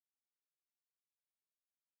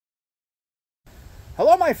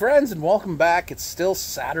Hello, my friends, and welcome back. It's still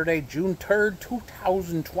Saturday, June 3rd,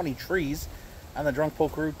 2023. On the Drunk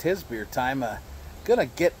Pokeroo, 'tis beer time. Gonna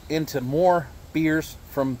get into more beers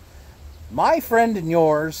from my friend and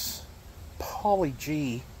yours, Paulie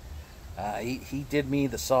G. He did me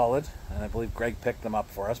the solid, and I believe Greg picked them up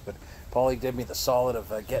for us, but Paulie did me the solid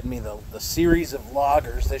of getting me the series of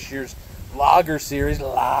lagers, this year's lager series,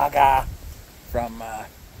 lager, from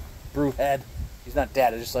Brewhead. He's not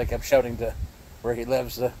dead, it's just like I'm shouting to where he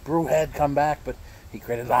lives, the Brewhead come back, but he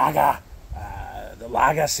created lager, the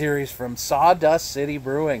lager series from Sawdust City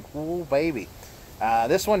Brewing. Ooh, baby.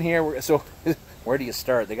 This one here, so where do you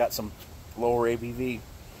start? They got some lower ABV.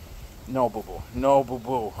 No, boo-boo. No,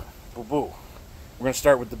 boo-boo. Boo-boo. We're going to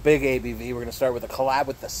start with the big ABV. We're going to start with a collab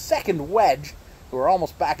with the second Wedge, who are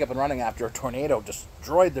almost back up and running after a tornado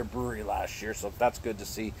destroyed their brewery last year, so that's good to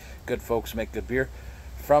see. Good folks make good beer.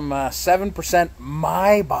 From 7%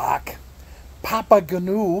 Maibock,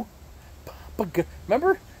 Papagenu.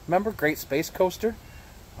 Remember Great Space Coaster?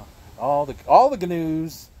 All the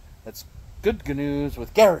GNUs. That's good GNUs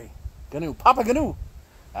with Gary GNU. Papagenu.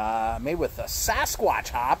 Made with Sasquatch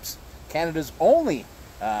hops, Canada's only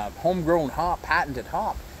homegrown hop, patented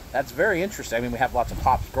hop. That's very interesting. I mean, we have lots of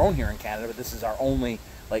hops grown here in Canada, but this is our only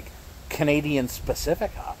like Canadian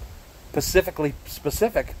specific hop. Pacifically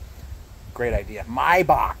specific. Great idea.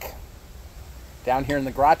 Maibock. Down here in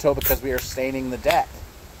the grotto because we are staining the deck.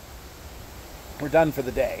 We're done for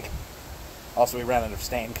the day. Also, we ran out of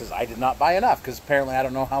stain because I did not buy enough, because apparently I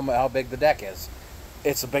don't know how big the deck is.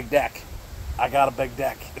 It's a big deck. I got a big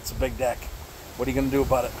deck. It's a big deck. What are you going to do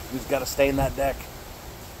about it? Who's got to stain that deck?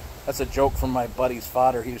 That's a joke from my buddy's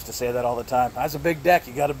father. He used to say that all the time. That's a big deck.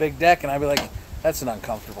 You got a big deck? And I'd be like, that's an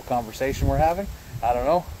uncomfortable conversation we're having. I don't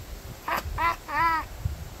know.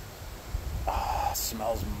 Ah,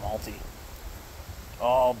 smells malty.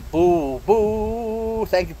 Oh, boo, boo.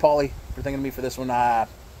 Thank you, Paulie, for thinking of me for this one.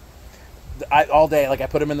 All day, like I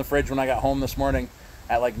put them in the fridge when I got home this morning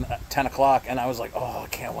at like 10 o'clock, and I was like, oh, I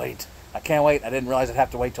can't wait. I can't wait. I didn't realize I'd have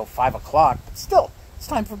to wait till 5 o'clock, but still, it's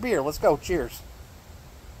time for beer. Let's go. Cheers.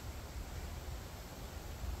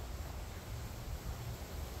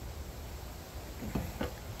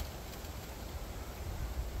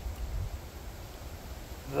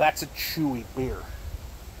 That's a chewy beer.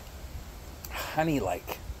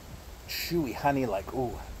 Honey-like. Chewy honey-like.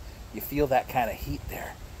 Ooh, you feel that kind of heat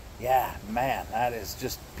there. Yeah, man, that is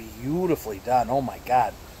just beautifully done. Oh my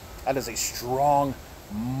God. That is a strong,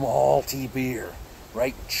 malty beer,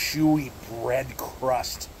 right? Chewy bread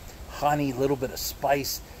crust. Honey, little bit of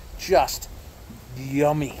spice. Just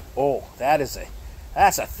yummy. Oh, that's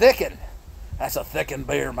a thickin'. That's a thickin'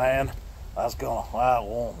 beer, man. That's gonna, wow,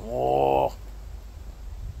 whoa.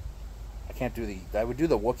 I can't do I would do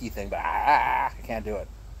the Wookiee thing, but I can't do it.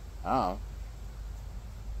 Oh.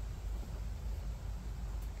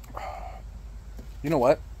 You know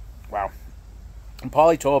what? Wow. And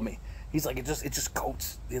Paulie told me, he's like, it just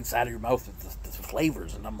coats the inside of your mouth with the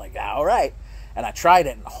flavors, and I'm like, all right. And I tried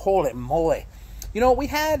it, and holy moly. You know, we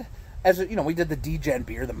had, we did the D-Gen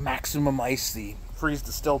beer, the Maximum Ice, the freeze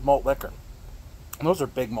distilled malt liquor. And those are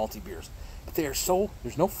big malty beers. But they are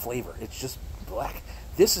there's no flavor. It's just black.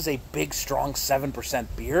 This is a big, strong 7%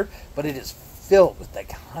 beer, but it is filled with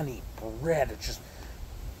like honey bread. It's just,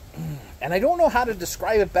 and I don't know how to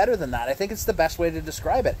describe it better than that. I think it's the best way to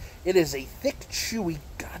describe it. It is a thick, chewy,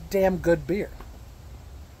 goddamn good beer.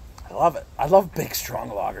 I love it. I love big, strong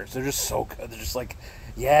lagers. They're just so good. They're just like,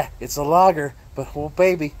 yeah, it's a lager, but oh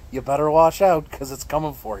baby, you better watch out because it's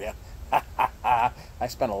coming for you. I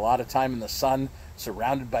spent a lot of time in the sun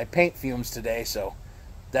surrounded by paint fumes today, so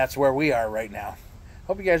that's where we are right now.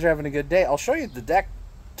 Hope you guys are having a good day. I'll show you the deck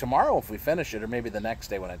tomorrow if we finish it, or maybe the next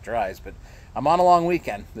day when it dries, but I'm on a long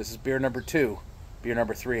weekend. This is beer number 2. Beer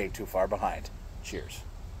number 3 ain't too far behind. Cheers.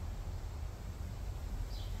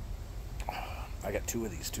 I got 2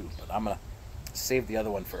 of these too, but I'm going to save the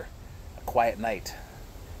other one for a quiet night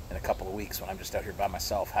in a couple of weeks when I'm just out here by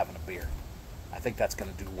myself having a beer. I think that's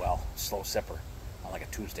going to do well. Slow sipper on like a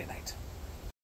Tuesday night.